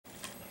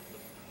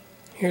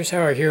Here's how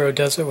our hero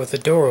does it with the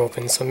door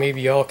open, so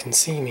maybe y'all can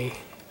see me.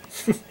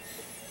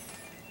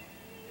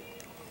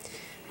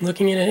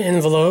 Looking at an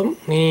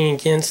envelope, leaning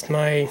against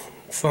my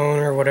phone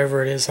or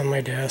whatever it is on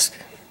my desk.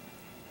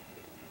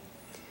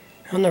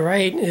 On the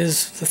right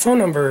is the phone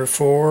number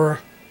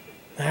for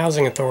the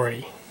housing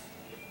authority.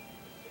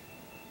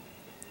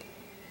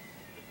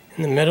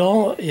 In the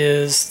middle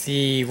is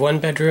the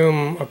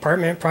one-bedroom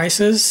apartment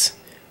prices,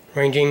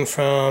 ranging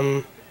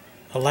from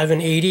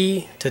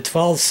 $11.80 to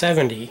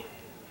 $12.70.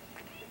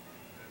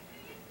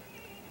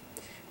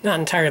 Not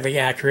entirely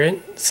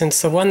accurate,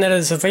 since the one that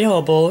is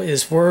available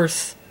is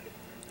worth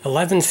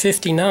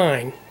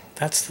 $11.59.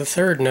 That's the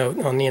third note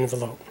on the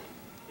envelope.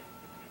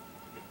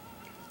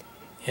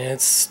 And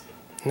it's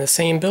in the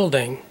same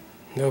building.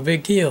 No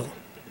big deal.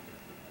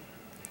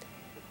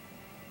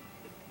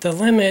 The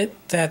limit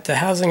that the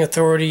housing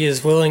authority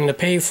is willing to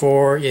pay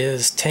for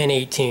is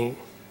 $10.18.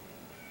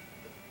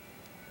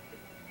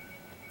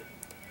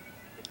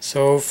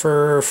 So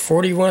for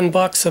 41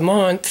 bucks a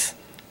month,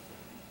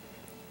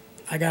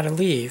 I gotta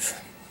leave.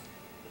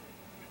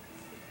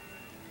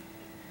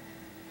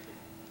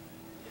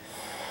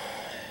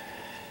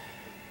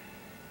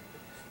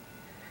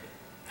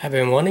 I've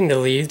been wanting to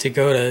leave to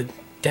go to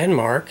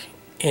Denmark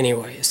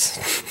anyways.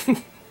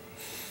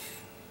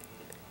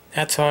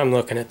 That's how I'm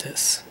looking at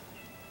this.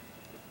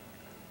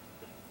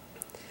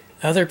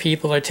 Other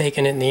people are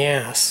taking it in the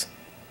ass.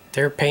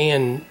 They're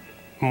paying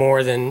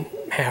more than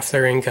half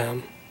their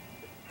income.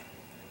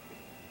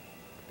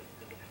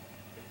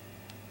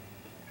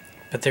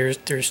 But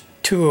there's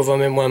two of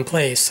them in one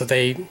place, so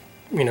they,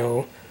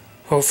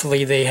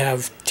 hopefully they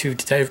have two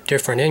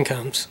different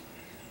incomes.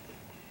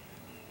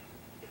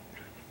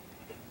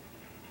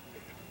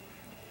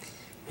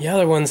 The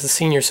other one's the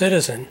senior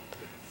citizen.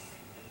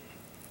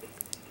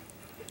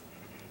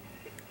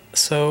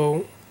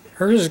 So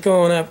hers is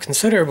going up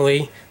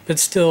considerably, but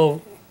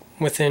still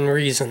within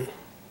reason.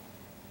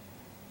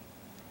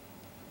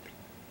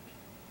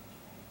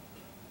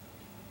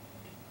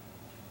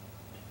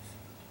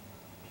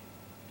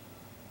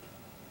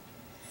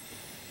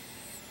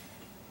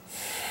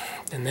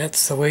 And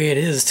that's the way it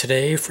is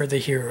today for the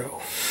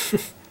hero.